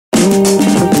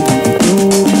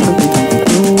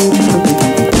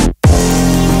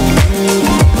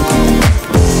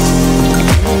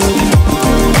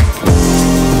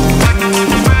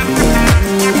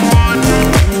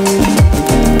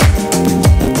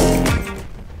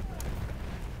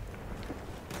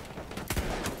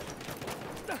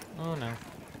Oh no.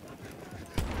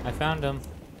 I found him.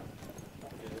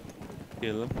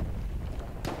 Kill him.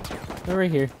 They're right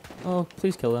here. Oh,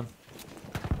 please kill them.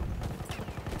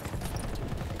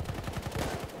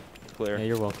 It's clear. Yeah,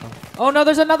 you're welcome. Oh no,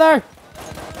 there's another!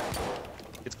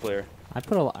 It's clear.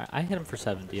 I hit him for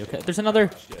 70, okay? There's another.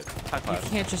 Shit. High five. You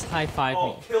can't just high five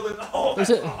me. Killed it. Oh,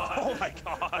 There's oh my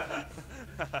god.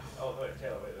 Oh, wait,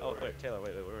 Taylor, wait. Oh, wait, Taylor,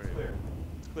 wait. It's clear.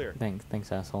 It's clear.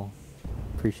 Thanks, asshole.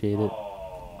 Appreciate it. Oh.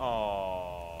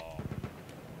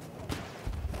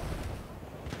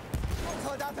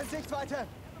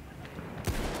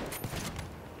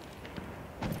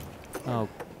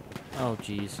 Oh,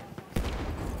 jeez.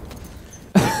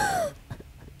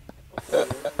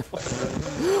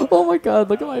 Oh my god,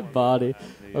 look at my body.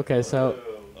 Okay, so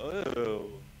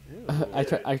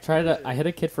I hit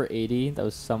a kid for 80 that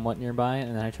was somewhat nearby,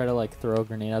 and then I tried to like throw a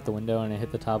grenade out the window, and I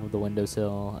hit the top of the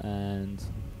windowsill, and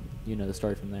you know the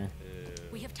story from there.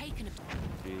 We have taken it.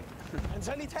 Ein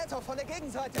Sanitäter von der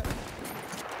Gegenseite.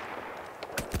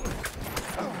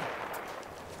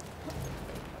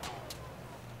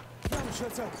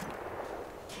 Flammenschütze.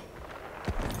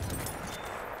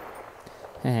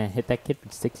 Hit that kid for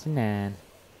 69.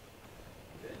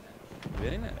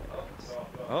 Very nice.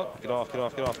 Oh, get off.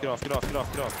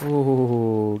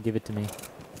 Ooh, give it to me.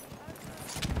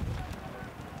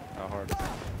 How hard?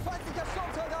 Feindlicher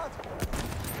Sturmsoldat.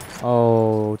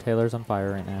 Oh, Taylor's on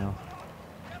fire right now.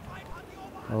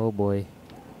 Oh boy.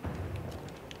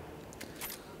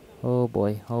 Oh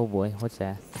boy. What's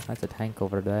that? That's a tank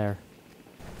over there.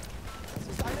 Das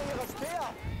ist einer ihrer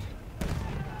Speer.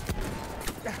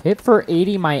 Hit for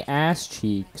 80 my ass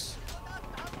cheeks.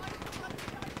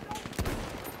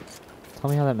 Tell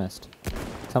me how that missed.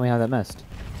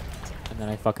 And then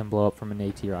I fucking blow up from an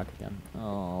AT rock again.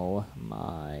 Oh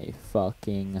my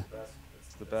fucking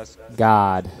It's the best.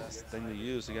 god. Best thing to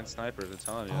use against snipers. I'm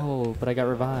telling you. Oh, but I got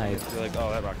revived. You're like,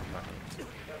 oh, that rocket's not gonna.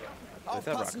 Like,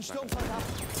 that Aufpassen, rocket's not gonna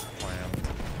Sturmsoldat. slam.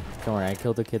 Don't worry, I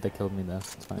killed the kid that killed me though.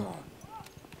 It's fine.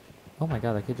 Oh my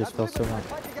god, that kid just fell so much.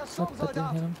 What? That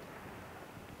didn't hit him?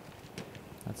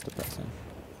 That's depressing.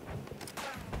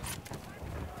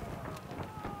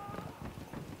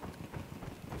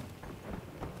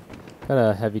 Got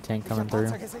a heavy tank coming through.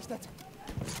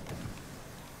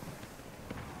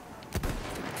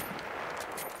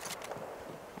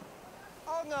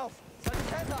 Augen auf!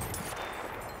 Sanitäter!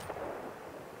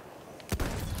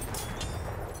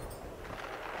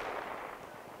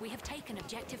 We have taken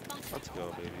objective butter. Let's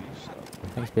go, baby. Shut up.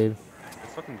 Thanks, babe. You're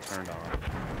fucking turned on.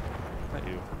 Not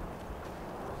you.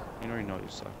 You already know you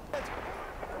suck.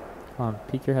 Come on,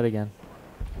 peek your head again.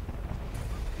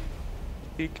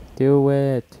 Peek. Do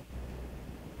it.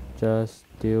 Just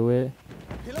do it.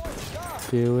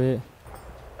 Do it.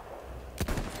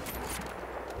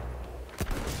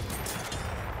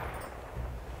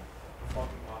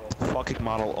 Fucking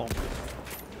model. Oh.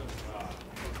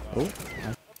 Oh.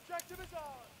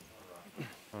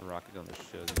 I'm rocket on this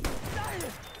shit.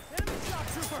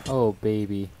 Oh,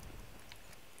 baby.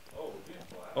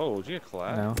 Oh, did you get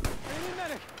collab? No.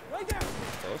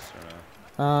 Close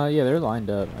or no? Yeah, they're lined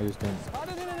up. I just didn't.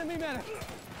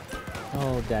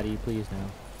 Oh, daddy, please no.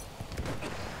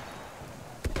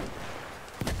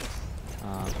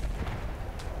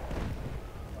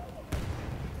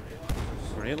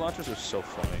 Grenade launchers are so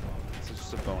funny. It's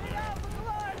just a bone.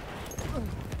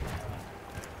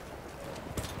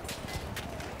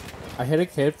 I hit a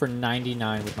kid for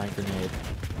 99 with my grenade.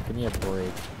 Give me a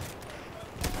break.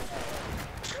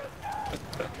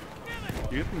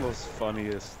 You get the most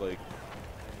funniest, like,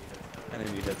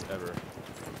 enemy hits ever.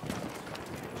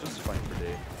 It's just fine for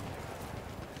Dave.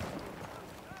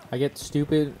 I get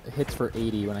stupid hits for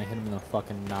 80 when I hit him in the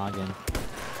fucking noggin.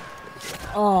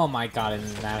 Oh my god, and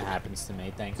then that happens to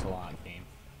me. Thanks a lot, game.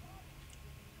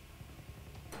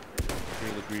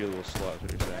 You're the greedy little slut, is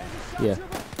what you're saying. Yeah.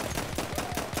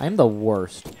 I'm the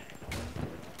worst.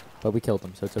 But we killed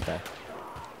him, so it's okay.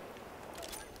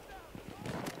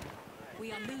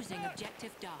 We are losing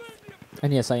objective Duff.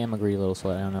 And yes, I am a greedy little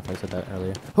slut. I don't know if I said that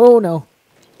earlier. Oh no!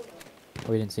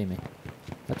 Oh, he didn't see me.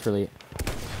 That's really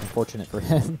unfortunate for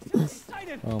him.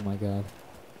 Oh my god.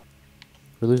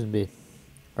 We're losing B.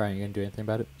 Brian, you gonna do anything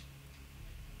about it?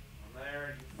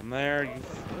 I'm there.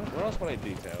 What else would I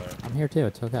do, Taylor? I'm here too,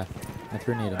 it's okay. I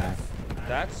threw a nade in there.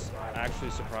 That's actually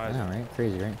I surprising. know, right?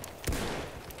 Crazy, right?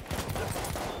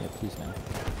 Yep. Please no.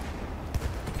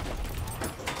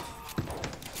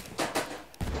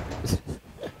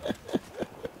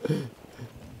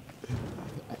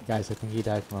 Guys, I think he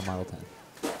died from a Model 10.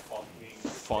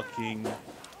 Fucking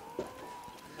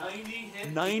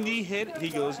 90 hit. He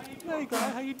goes, "Hey guy,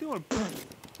 how you doing?"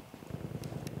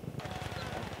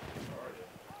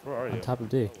 Where are you? On top of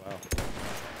D. Oh, wow.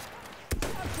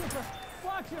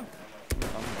 Watch him!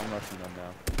 I'm rushing them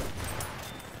now.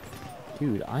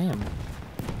 Dude, I am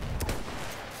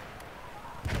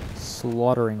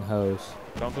slaughtering hoes.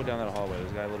 Don't go down that hallway.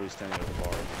 There's a guy literally standing at the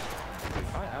bar. He's like,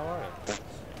 "Hi, how are you?"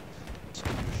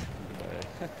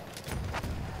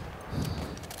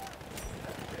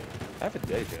 Have a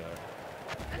day, Taylor.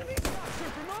 Enemy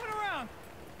stormtrooper moving around!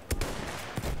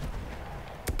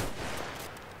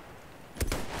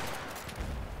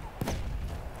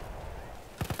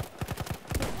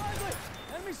 Lively!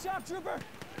 Enemy shock trooper!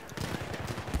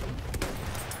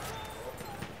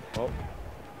 Oh.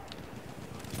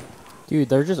 Dude,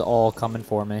 they're just all coming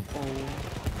for me.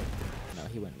 No,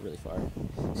 he went really far.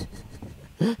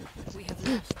 We have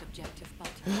lost objective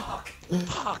button.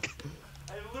 Fuck!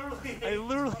 I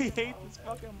literally hate this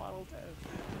fucking Model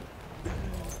 10.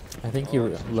 I think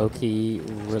you low-key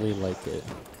really like it.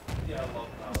 Yeah,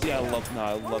 I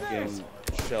love getting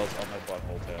shells on my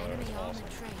butthole, Taylor. Enemy It's awesome.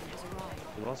 armored train has arrived.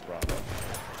 What else, Bravo?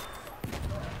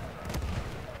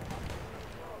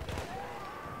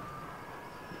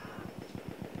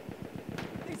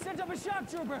 They sent up a shock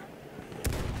trooper!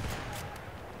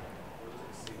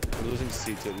 We're losing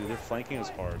C2. Dude, their flanking is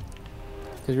hard.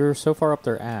 Because we were so far up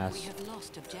their We ass. have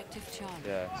lost objective Charlie.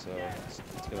 Yeah, so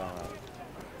let's get on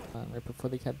that. Right before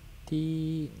they capped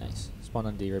D. Nice. Spawn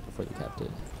on D right before they capped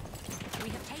it. We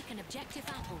have taken objective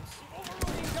apples.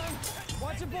 Overrunning gun!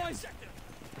 Watch it, boys!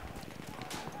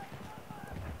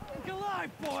 Look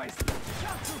alive, boys!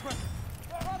 Shock trooper!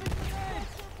 Robbie grenade!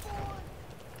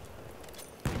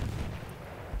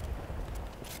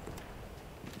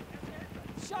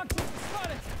 Shock trooper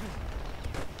spotted!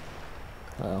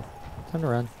 Uh-oh. Time to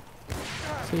run.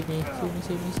 Save me, save me,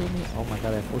 save me, save me. Oh my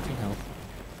god, I have 14 health.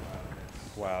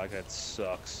 Wow, that guy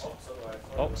sucks.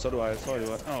 Oh, so do I. So do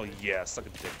I. Oh, yeah, suck a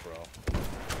dick, bro.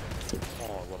 Oh,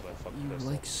 I love that fucking You pistol.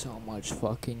 like so much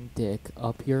fucking dick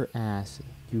up your ass.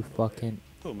 You fucking...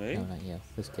 Who, me? No, not you.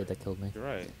 This kid that killed me. You're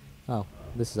right. Oh,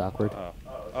 this is awkward.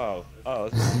 Oh,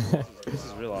 this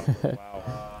is real awkward.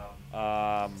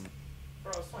 Wow.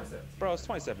 Bro, it's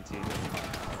 2017.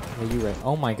 Well, you right.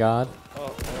 Oh my god.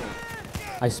 Oh.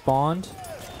 I spawned.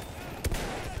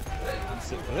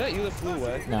 Was that you that flew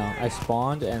away? No, I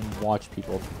spawned and watched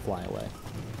people fly away.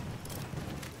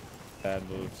 Bad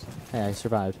moves. Hey, I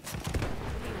survived. We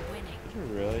are winning. Did you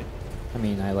really? I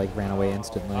mean, I like ran away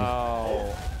instantly.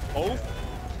 Oh. Oh.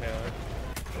 Taylor.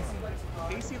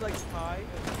 Casey likes pie.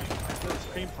 It's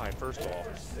cream pie, first of all.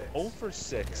 0 for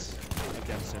 6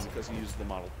 against him because he used the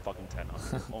Model fucking 10 on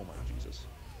him. Oh my Jesus.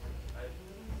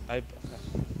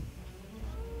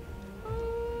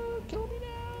 Kill me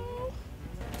now.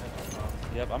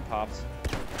 Yep, I'm popped.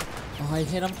 Oh, I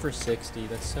hit him for 60.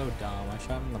 That's so dumb. I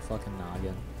shot him in the fucking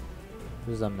noggin.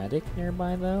 There's a medic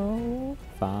nearby though.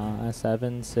 5,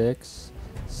 7, 6,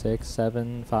 6,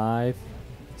 7, 5,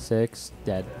 6.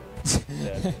 Dead.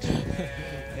 Dead.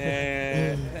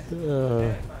 And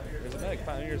there's a medic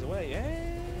 5 years away.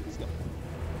 And he's gone.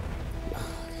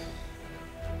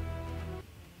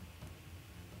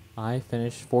 I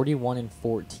finished 41 and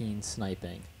 14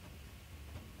 sniping.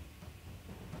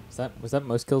 Was that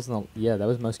most kills in the... Yeah, that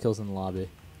was most kills in the lobby.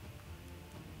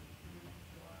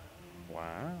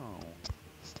 Wow.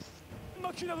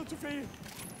 What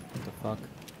the fuck?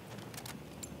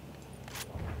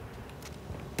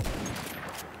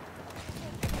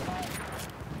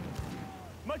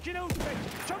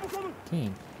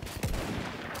 Game.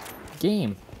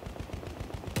 Game.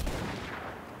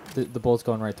 The bullet's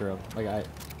going right through him. Like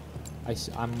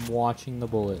I'm watching the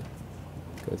bullet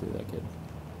go through that kid.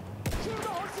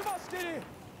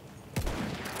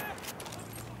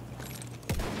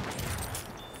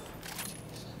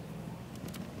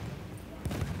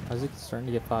 How's it starting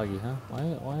to get foggy, huh? Why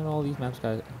don't all these maps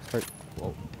guys start...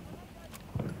 Whoa.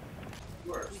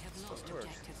 We have lost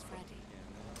objective Freddy.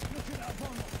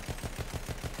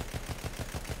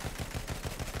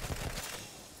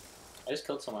 I just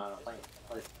killed someone on a plane.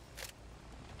 We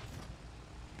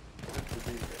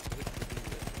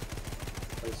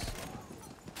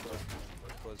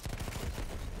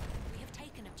have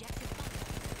taken objective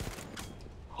button.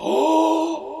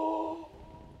 Oh!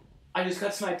 I just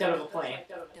got sniped out of a plane.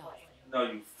 No,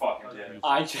 you fucking didn't.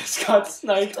 I just got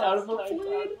sniped out of a plane.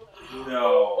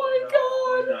 No. Oh my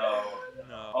god!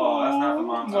 No. Oh, that's not the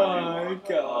monster. Oh my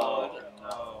god.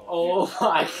 No. Oh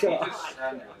my god.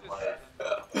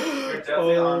 You're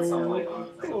definitely on some like.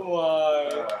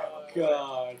 Oh my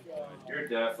god. You're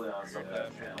definitely on some kind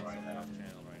of channel right now.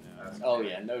 Oh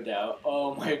yeah, no doubt.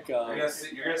 Oh my god.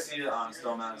 You're gonna see it on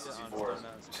Stone Mountain 64's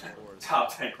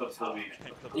top 10 clips of the week.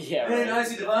 Yeah, Hey, right.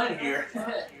 Nicey Divine here.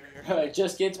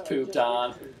 Just gets pooped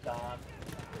on.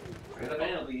 You're the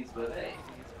man leads, but hey.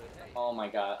 Oh my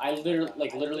god. I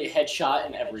literally headshot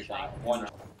and everything. One.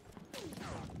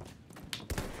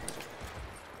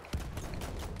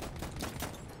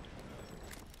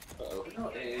 Uh-oh.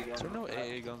 Is there no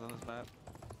AA guns on this map?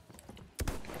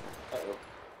 Uh-oh.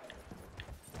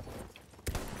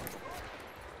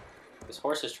 This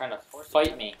horse is trying to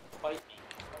fight me.